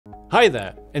Hi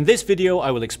there! In this video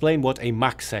I will explain what a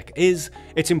MACsec is,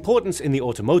 its importance in the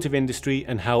automotive industry,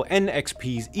 and how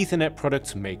NXP's Ethernet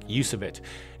products make use of it.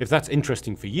 If that's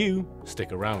interesting for you,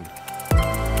 stick around.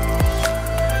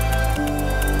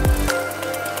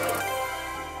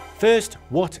 First,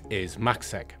 what is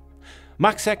MACsec?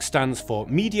 MACsec stands for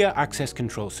Media Access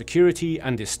Control Security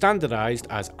and is standardized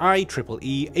as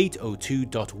IEEE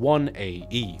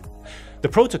 802.1AE. The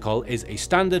protocol is a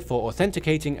standard for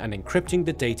authenticating and encrypting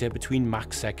the data between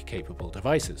MACsec-capable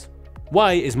devices.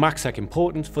 Why is MACsec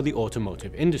important for the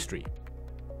automotive industry?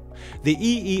 The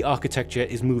EE architecture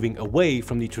is moving away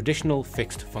from the traditional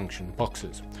fixed function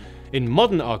boxes. In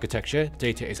modern architecture,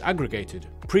 data is aggregated,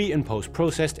 pre- and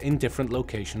post-processed in different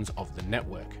locations of the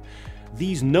network.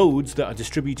 These nodes that are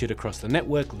distributed across the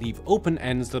network leave open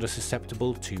ends that are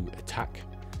susceptible to attack.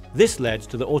 This led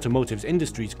to the automotive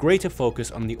industry's greater focus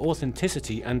on the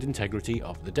authenticity and integrity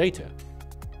of the data.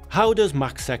 How does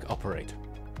MACsec operate?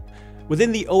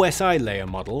 Within the OSI layer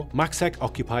model, MACsec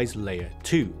occupies layer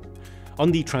 2.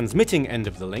 On the transmitting end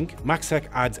of the link, MACsec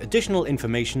adds additional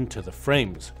information to the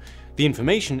frames. The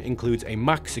information includes a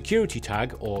MAC security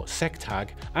tag or SEC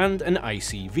tag and an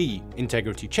ICV,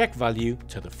 integrity check value,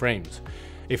 to the frames.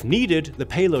 If needed, the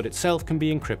payload itself can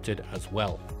be encrypted as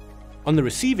well. On the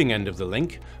receiving end of the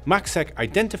link, MACsec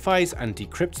identifies and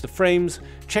decrypts the frames,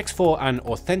 checks for an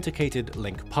authenticated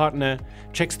link partner,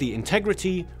 checks the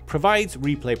integrity, provides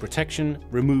replay protection,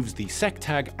 removes the SEC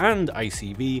tag and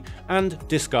ICV, and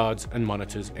discards and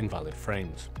monitors invalid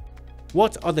frames.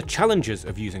 What are the challenges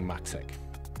of using MACsec?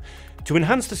 To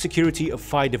enhance the security of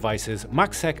PHY devices,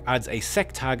 MACsec adds a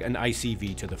SEC tag and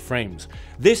ICV to the frames.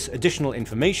 This additional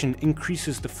information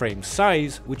increases the frame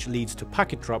size, which leads to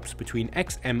packet drops between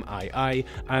XMII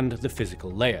and the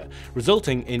physical layer,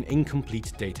 resulting in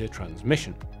incomplete data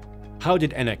transmission. How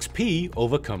did NXP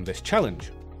overcome this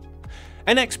challenge?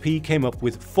 NXP came up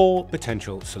with 4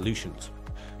 potential solutions: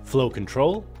 flow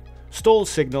control, stall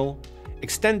signal,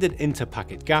 extended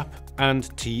interpacket gap, and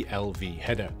TLV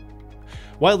header.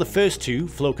 While the first two,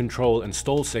 flow control and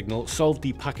stall signal, solved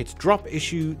the packet drop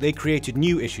issue, they created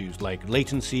new issues like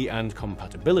latency and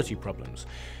compatibility problems.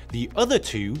 The other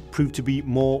two proved to be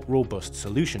more robust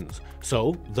solutions,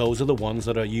 so those are the ones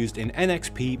that are used in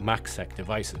NXP MACsec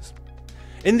devices.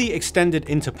 In the extended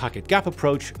interpacket gap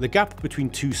approach, the gap between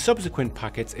two subsequent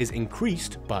packets is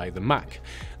increased by the MAC.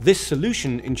 This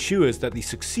solution ensures that the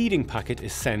succeeding packet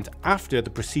is sent after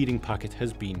the preceding packet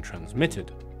has been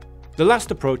transmitted. The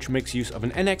last approach makes use of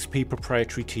an NXP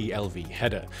proprietary TLV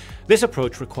header. This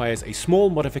approach requires a small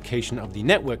modification of the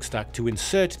network stack to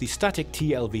insert the static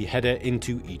TLV header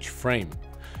into each frame.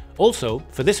 Also,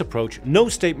 for this approach, no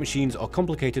state machines or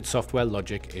complicated software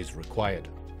logic is required.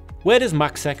 Where does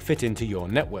MACsec fit into your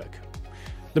network?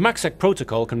 The MACsec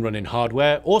protocol can run in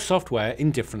hardware or software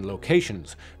in different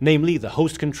locations, namely the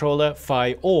host controller,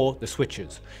 PHY, or the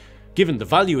switches. Given the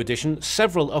value addition,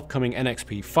 several upcoming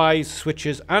NXP PHYs,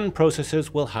 switches, and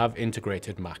processors will have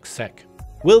integrated MACsec.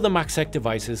 Will the MACsec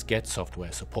devices get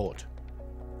software support?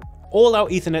 All our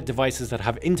Ethernet devices that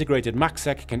have integrated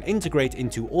MACsec can integrate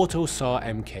into Autosar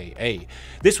MKA.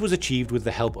 This was achieved with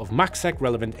the help of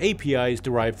MACsec-relevant APIs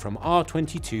derived from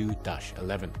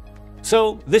R22-11.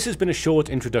 So, this has been a short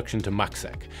introduction to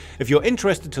MACsec. If you're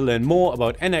interested to learn more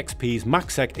about NXP's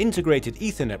MACsec integrated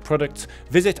Ethernet products,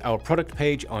 visit our product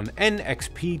page on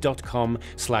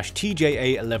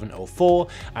nxp.com/TJA1104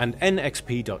 and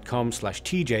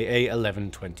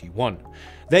nxp.com/TJA1121.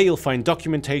 There you'll find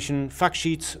documentation, fact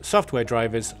sheets, software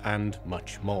drivers, and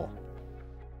much more.